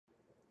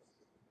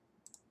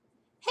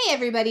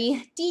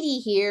Everybody,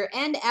 DeeDee here,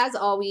 and as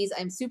always,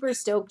 I'm super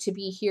stoked to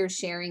be here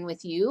sharing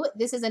with you.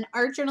 This is an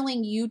art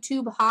journaling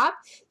YouTube hop.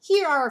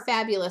 Here are our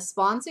fabulous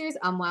sponsors: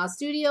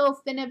 UmWowStudio,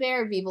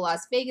 Finnabear, Viva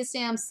Las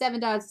VegaStamps,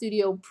 7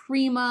 Studio,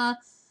 Prima,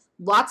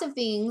 lots of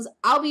things.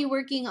 I'll be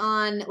working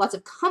on, lots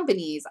of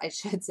companies, I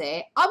should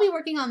say. I'll be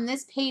working on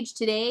this page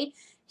today.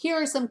 Here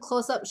are some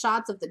close-up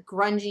shots of the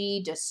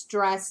grungy,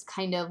 distressed,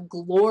 kind of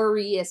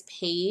glorious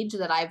page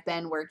that I've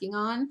been working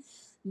on.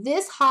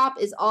 This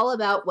hop is all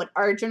about what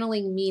art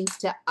journaling means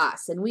to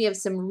us, and we have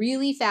some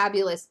really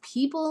fabulous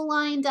people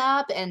lined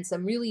up and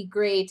some really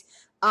great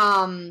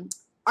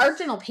art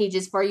journal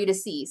pages for you to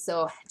see.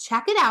 So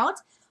check it out.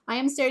 I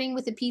am starting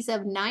with a piece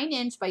of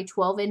 9-inch by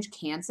 12-inch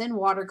Canson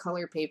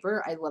watercolor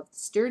paper. I love the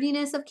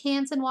sturdiness of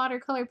Canson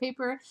watercolor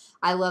paper.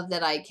 I love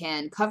that I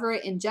can cover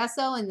it in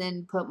gesso and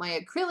then put my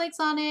acrylics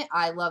on it.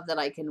 I love that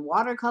I can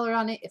watercolor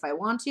on it if I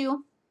want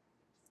to.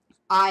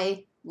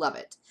 I love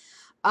it.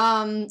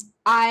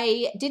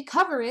 I did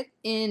cover it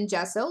in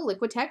gesso,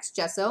 Liquitex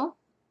gesso,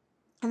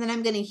 and then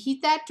I'm going to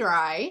heat that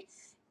dry,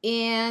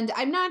 and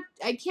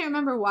I can't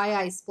remember why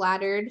I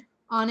splattered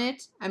on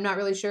it. I'm not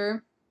really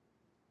sure,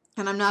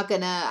 and I'm not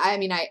gonna,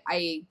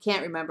 I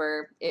can't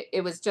remember.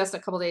 It was just a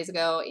couple days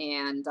ago,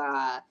 and,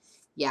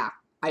 yeah,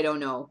 I don't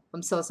know.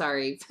 I'm so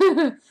sorry.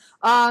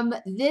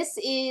 This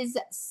is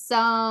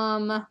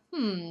some,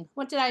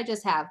 what did I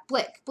just have?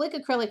 Blick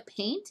acrylic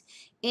paint.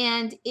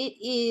 And it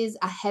is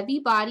a heavy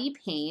body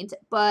paint,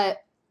 and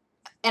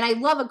I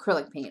love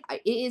acrylic paint.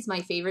 It is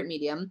my favorite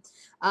medium.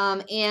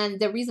 And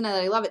the reason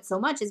that I love it so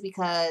much is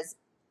because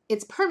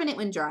it's permanent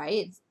when dry.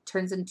 It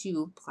turns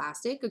into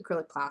plastic,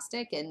 acrylic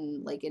plastic,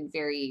 and like in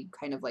very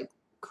kind of like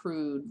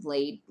crude,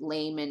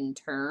 layman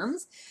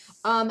terms.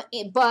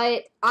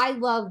 But I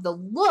love the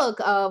look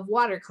of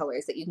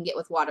watercolors that you can get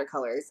with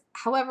watercolors.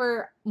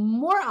 However,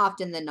 more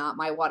often than not,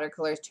 my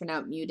watercolors turn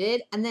out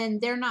muted, and then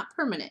they're not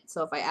permanent.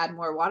 So if I add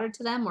more water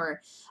to them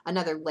or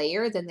another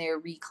layer, then they're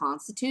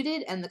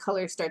reconstituted and the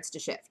color starts to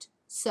shift.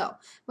 So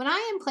when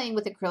I am playing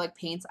with acrylic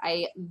paints,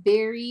 I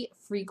very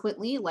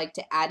frequently like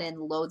to add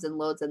in loads and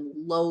loads and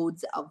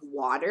loads of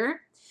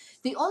water.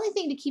 The only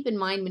thing to keep in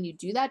mind when you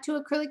do that to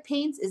acrylic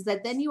paints is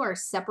that then you are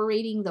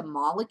separating the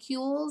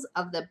molecules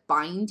of the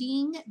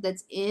binding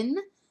that's in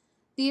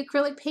the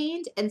acrylic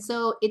paint, and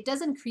so it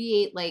doesn't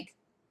create like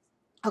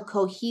a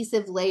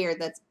cohesive layer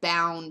that's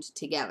bound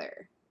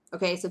together.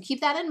 Okay, so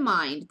keep that in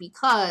mind,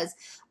 because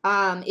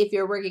if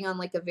you're working on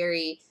like a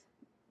very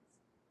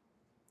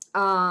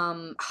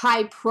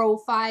high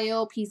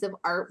profile piece of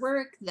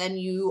artwork, then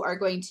you are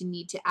going to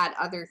need to add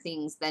other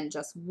things than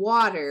just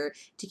water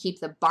to keep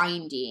the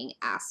binding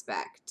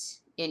aspect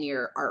in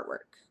your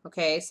artwork,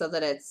 okay, so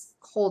that it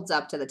holds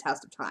up to the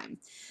test of time.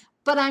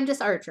 But I'm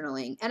just art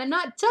journaling, and I'm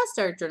not just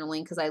art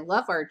journaling because I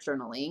love art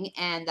journaling,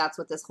 and that's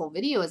what this whole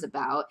video is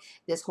about,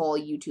 this whole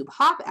YouTube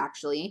hop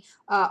actually.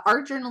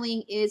 Art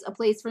journaling is a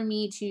place for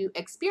me to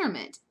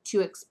experiment,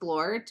 to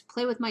explore, to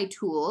play with my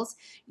tools.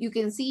 You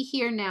can see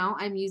here now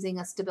I'm using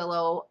a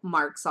Stabilo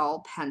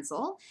Marxall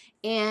pencil,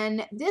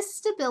 and this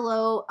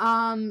Stabilo,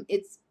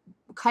 it's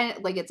kind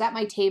of like, it's at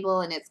my table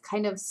and it's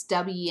kind of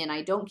stubby and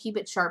I don't keep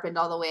it sharpened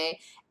all the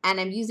way, and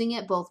I'm using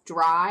it both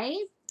dry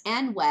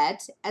and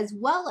wet, as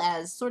well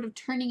as sort of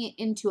turning it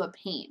into a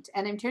paint.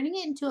 And I'm turning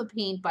it into a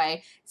paint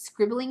by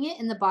scribbling it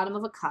in the bottom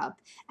of a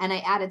cup, and I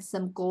added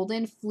some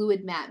golden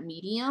fluid matte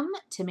medium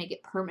to make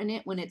it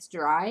permanent when it's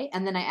dry,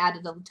 and then I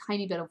added a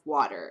tiny bit of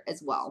water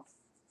as well.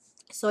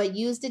 So I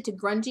used it to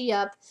grunge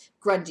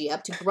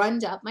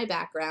up my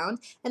background,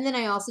 and then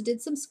I also did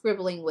some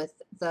scribbling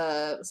with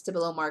the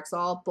Stabilo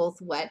Marxall,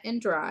 both wet and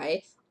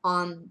dry,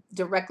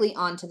 directly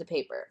onto the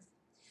paper.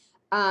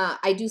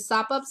 I do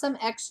sop up some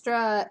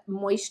extra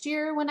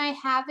moisture when I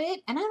have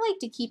it, and I like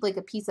to keep like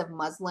a piece of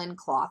muslin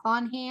cloth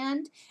on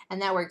hand, and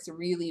that works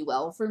really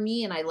well for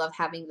me, and I love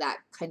having that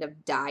kind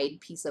of dyed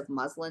piece of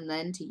muslin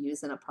then to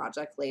use in a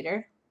project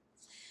later.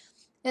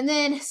 And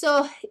then,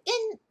 so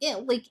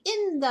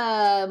in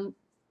the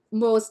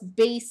most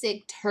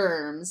basic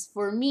terms,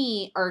 for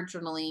me, art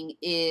journaling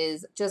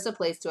is just a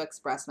place to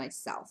express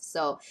myself.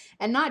 So,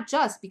 and not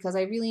just because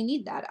I really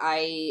need that.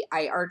 I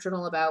art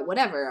journal about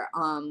whatever,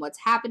 what's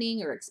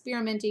happening, or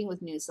experimenting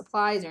with new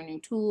supplies or new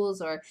tools,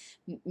 or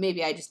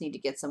maybe I just need to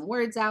get some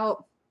words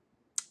out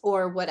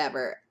or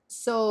whatever.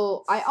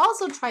 So I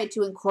also try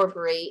to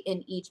incorporate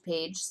in each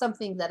page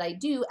something that I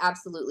do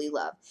absolutely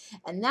love.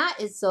 And that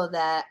is so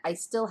that I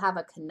still have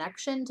a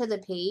connection to the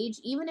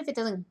page, even if it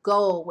doesn't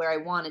go where I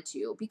want it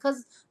to,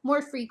 because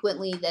more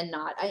frequently than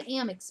not, I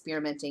am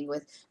experimenting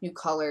with new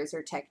colors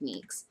or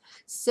techniques.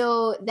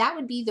 So that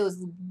would be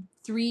those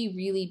 3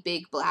 really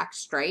big black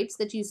stripes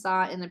that you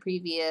saw in the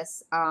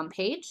previous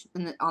page,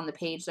 on the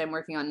page that I'm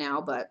working on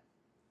now, but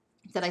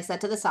that I set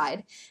to the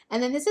side.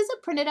 And then this is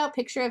a printed out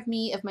picture of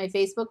me of my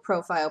Facebook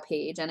profile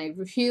page, and I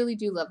really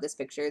do love this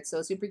picture. It's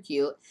so super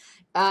cute.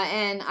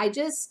 And I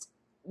just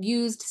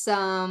used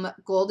some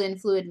golden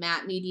fluid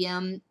matte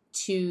medium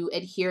to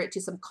adhere it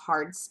to some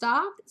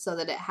cardstock so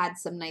that it had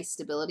some nice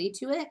stability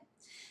to it.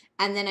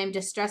 And then I'm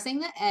distressing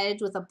the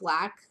edge with a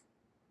black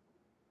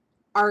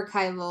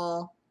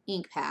archival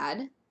ink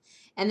pad.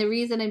 And the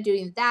reason I'm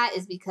doing that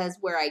is because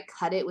where I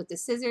cut it with the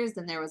scissors,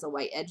 then there was a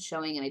white edge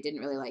showing and I didn't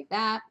really like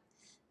that.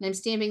 And I'm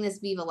stamping this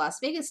Viva Las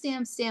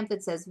VegaStamps stamp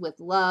that says with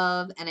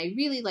love, and I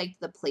really liked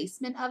the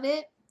placement of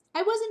it.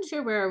 I wasn't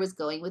sure where I was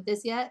going with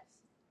this yet.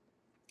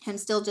 I'm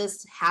still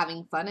just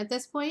having fun at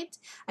this point.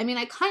 I mean,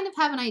 I kind of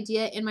have an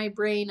idea in my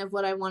brain of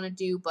what I want to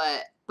do,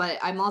 but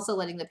I'm also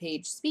letting the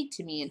page speak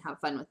to me and have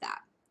fun with that.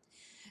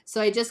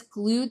 So I just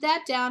glued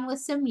that down with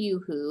some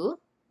Yoo-Hoo.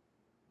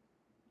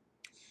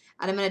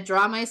 And I'm going to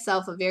draw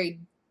myself a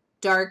very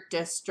dark,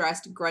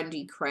 distressed,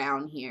 grungy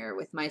crown here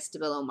with my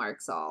Stabilo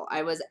Marxall.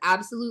 I was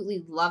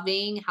absolutely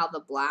loving how the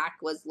black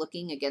was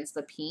looking against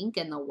the pink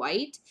and the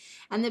white.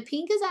 And the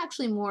pink is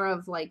actually more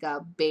of like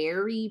a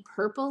berry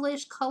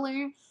purplish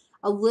color,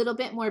 a little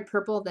bit more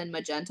purple than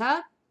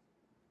magenta.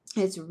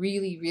 It's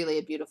really, really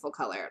a beautiful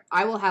color.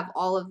 I will have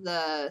all of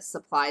the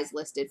supplies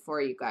listed for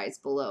you guys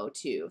below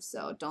too,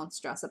 so don't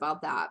stress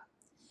about that.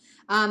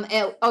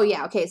 Oh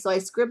yeah, okay, so I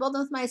scribbled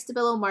with my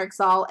Stabilo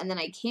Marxall, and then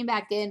I came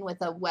back in with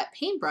a wet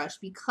paintbrush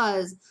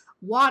because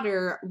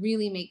water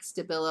really makes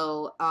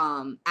Stabilo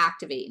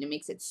activate, and it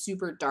makes it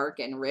super dark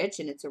and rich,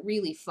 and it's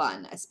really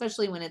fun,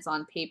 especially when it's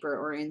on paper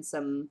or in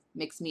some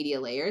mixed media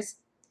layers.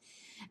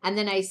 And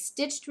then I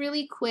stitched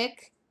really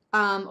quick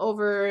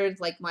over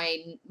like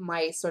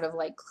my sort of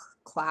like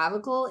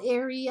clavicle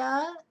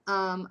area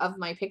of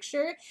my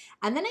picture,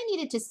 and then I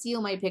needed to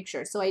seal my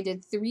picture, so I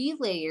did 3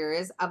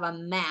 layers of a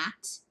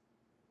matte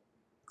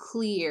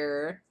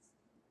clear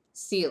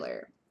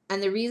sealer.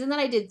 And the reason that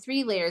I did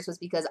 3 layers was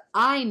because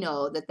I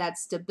know that that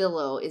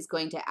Stabilo is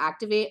going to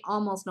activate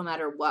almost no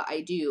matter what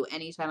I do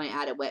anytime I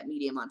add a wet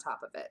medium on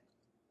top of it.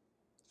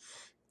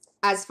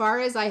 As far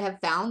as I have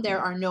found, there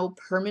are no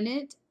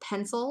permanent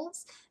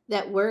pencils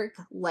that work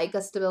like a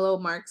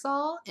Stabilo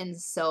Marxall, and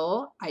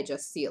so I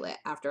just seal it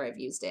after I've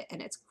used it,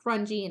 and it's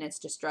crunchy and it's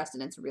distressed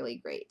and it's really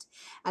great.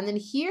 And then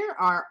here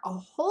are a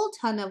whole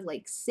ton of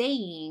like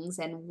sayings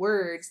and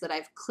words that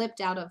I've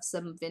clipped out of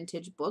some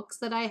vintage books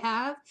that I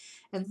have,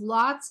 and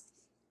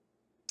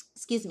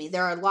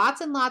there are lots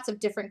and lots of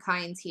different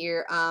kinds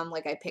here.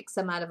 Like I picked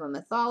some out of a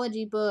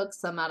mythology book,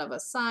 some out of a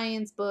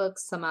science book,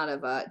 some out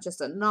of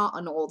just an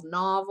old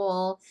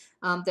novel.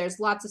 There's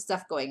lots of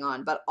stuff going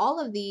on, but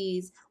all of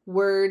these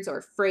words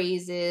or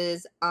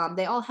phrases,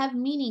 they all have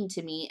meaning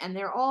to me, and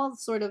they're all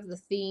sort of the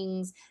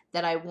things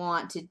that I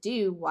want to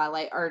do while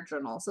I art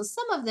journal. So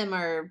some of them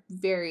are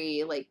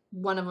very, like,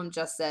 one of them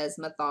just says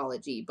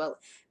mythology, but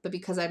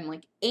because I'm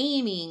like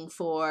aiming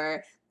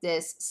for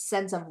this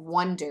sense of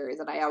wonder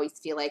that I always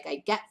feel like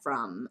I get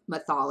from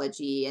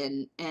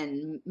mythology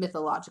and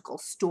mythological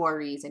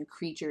stories and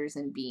creatures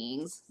and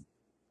beings.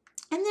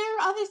 And there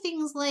are other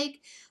things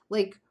like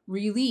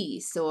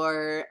release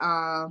or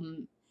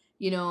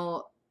you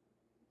know,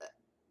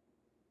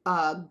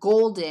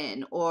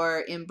 golden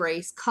or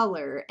embrace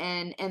color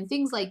and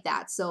things like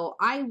that. So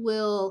I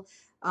will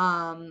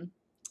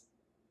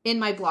in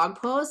my blog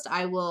post,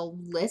 I will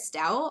list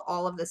out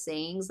all of the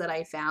sayings that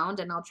I found,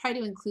 and I'll try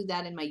to include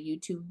that in my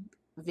YouTube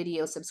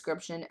video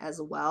subscription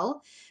as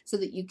well so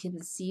that you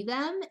can see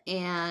them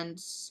and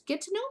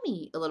get to know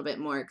me a little bit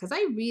more, because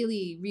I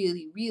really,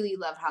 really, really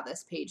love how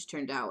this page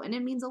turned out, and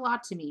it means a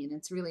lot to me, and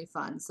it's really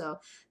fun. So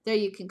there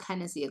you can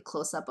kind of see a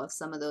close-up of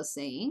some of those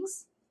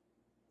sayings.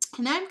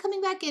 And I'm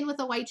coming back in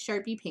with a white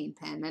Sharpie paint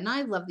pen, and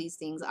I love these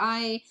things.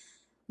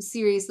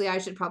 Seriously, I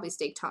should probably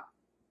take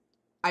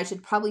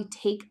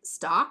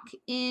stock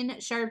in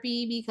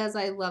Sharpie because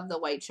I love the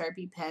white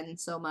Sharpie pen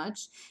so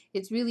much.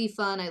 It's really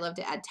fun. I love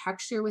to add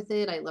texture with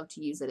it. I love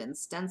to use it in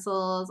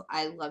stencils.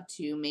 I love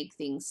to make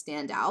things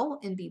stand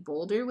out and be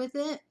bolder with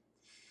it.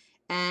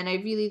 And I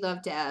really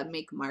love to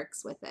make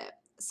marks with it.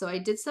 So I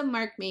did some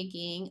mark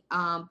making,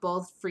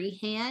 both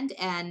freehand,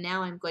 and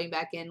now I'm going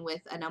back in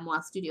with an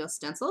UmWowStudio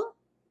stencil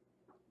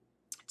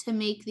to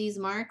make these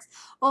marks.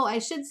 Oh, I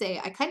should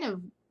say, I kind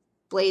of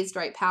blazed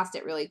right past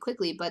it really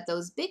quickly, but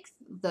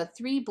the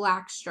 3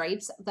 black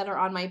stripes that are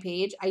on my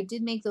page, I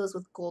did make those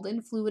with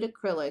golden fluid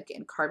acrylic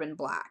and carbon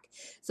black.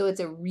 So it's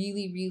a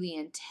really, really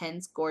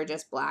intense,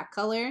 gorgeous black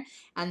color.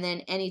 And then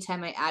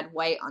anytime I add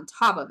white on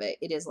top of it,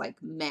 it is like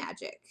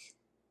magic.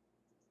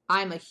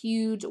 I'm a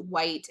huge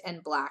white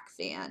and black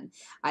fan.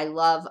 I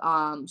love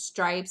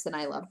stripes, and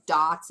I love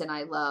dots, and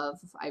I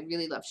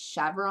really love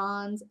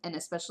chevrons, and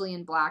especially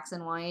in blacks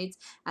and whites,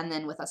 and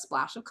then with a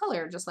splash of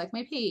color, just like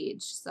my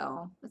page.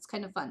 So it's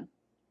kind of fun.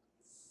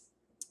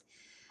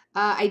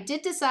 I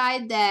did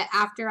decide that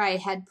after I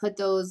had put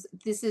those,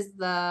 this is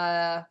the,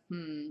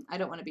 I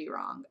don't want to be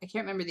wrong. I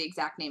can't remember the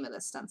exact name of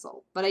this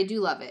stencil, but I do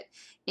love it.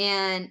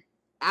 And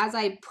as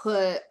I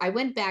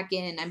went back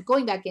in, I'm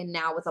going back in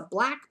now with a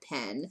black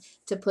pen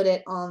to put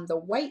it on the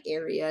white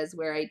areas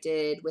where I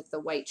did with the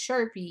white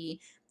Sharpie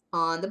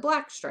on the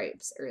black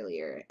stripes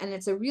earlier. And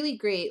it's a really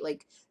great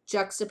like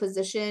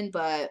juxtaposition,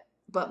 but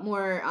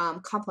more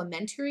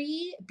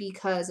complementary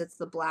because it's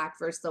the black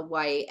versus the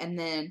white, and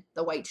then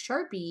the white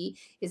Sharpie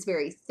is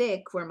very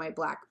thick where my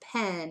black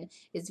pen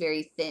is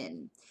very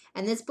thin.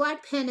 And this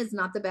black pen is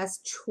not the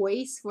best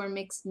choice for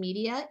mixed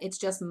media. It's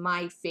just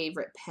my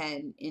favorite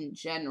pen in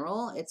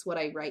general. It's what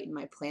I write in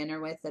my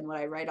planner with and what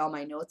I write all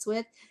my notes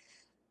with.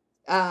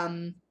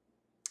 And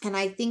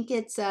I think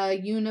it's a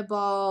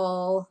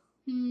Uniball.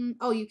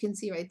 Oh, you can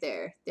see right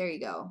there. There you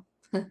go.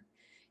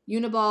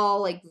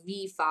 Uniball like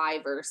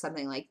V5 or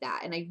something like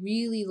that. And I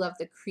really love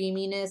the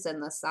creaminess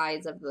and the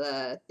size of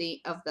the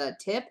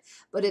tip,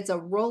 but it's a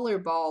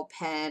rollerball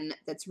pen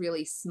that's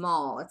really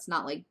small. It's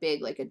not like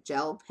big like a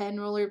gel pen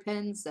roller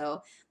pen,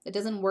 so it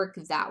doesn't work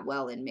that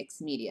well in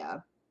mixed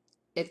media.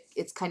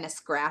 It's kind of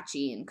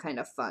scratchy and kind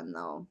of fun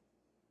though.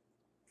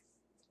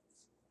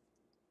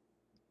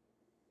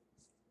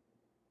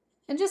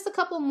 And just a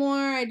couple more.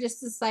 I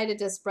just decided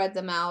to spread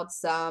them out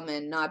some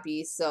and not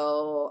be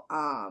so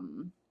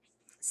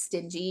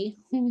stingy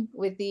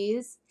with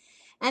these.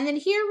 And then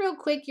here real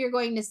quick you're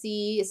going to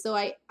see, so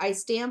I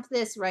stamped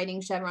this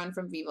writing chevron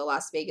from Viva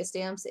Las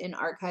VegaStamps in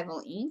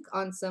archival ink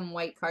on some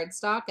white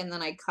cardstock, and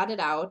then I cut it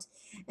out,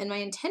 and my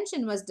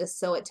intention was to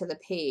sew it to the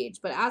page,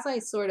 but as I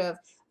sort of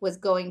was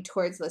going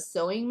towards the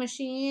sewing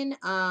machine,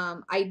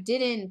 I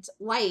didn't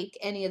like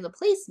any of the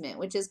placement,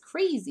 which is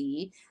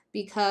crazy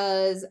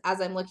because as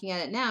I'm looking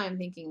at it now, I'm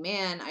thinking,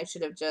 man, I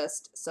should have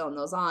just sewn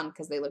those on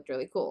because they looked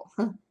really cool.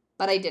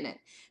 But I didn't.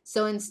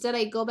 So instead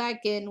I go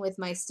back in with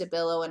my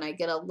Stabilo and I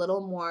get a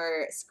little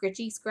more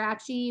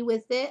scratchy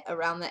with it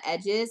around the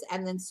edges,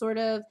 and then sort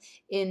of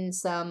in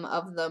some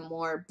of the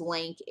more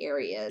blank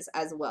areas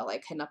as well. I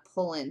kind of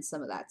pull in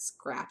some of that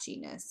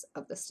scratchiness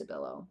of the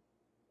Stabilo.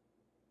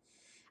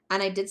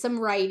 And I did some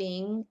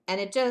writing, and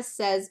it just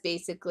says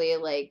basically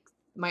like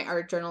my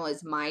art journal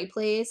is my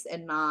place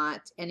and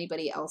not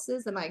anybody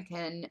else's, and I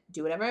can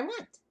do whatever I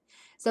want.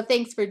 So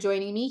thanks for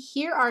joining me.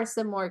 Here are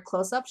some more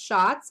close-up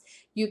shots.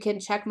 You can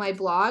check my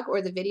blog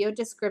or the video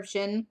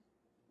description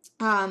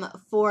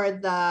for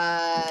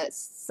the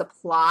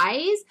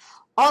supplies.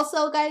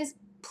 Also, guys,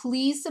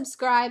 please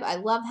subscribe. I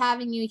love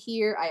having you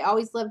here. I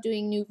always love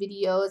doing new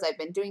videos. I've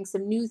been doing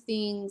some new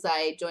things.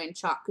 I joined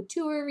Chalk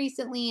Couture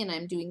recently, and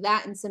I'm doing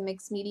that in some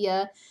mixed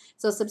media.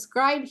 So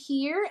subscribe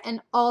here,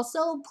 and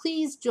also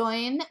please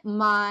join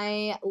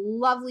my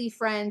lovely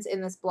friends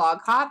in this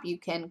blog hop. You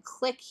can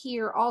click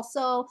here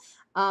also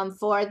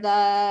for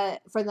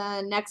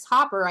the next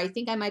hopper. I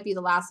think I might be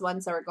the last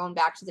one, so we're going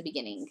back to the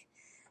beginning.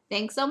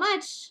 Thanks so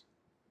much.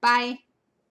 Bye.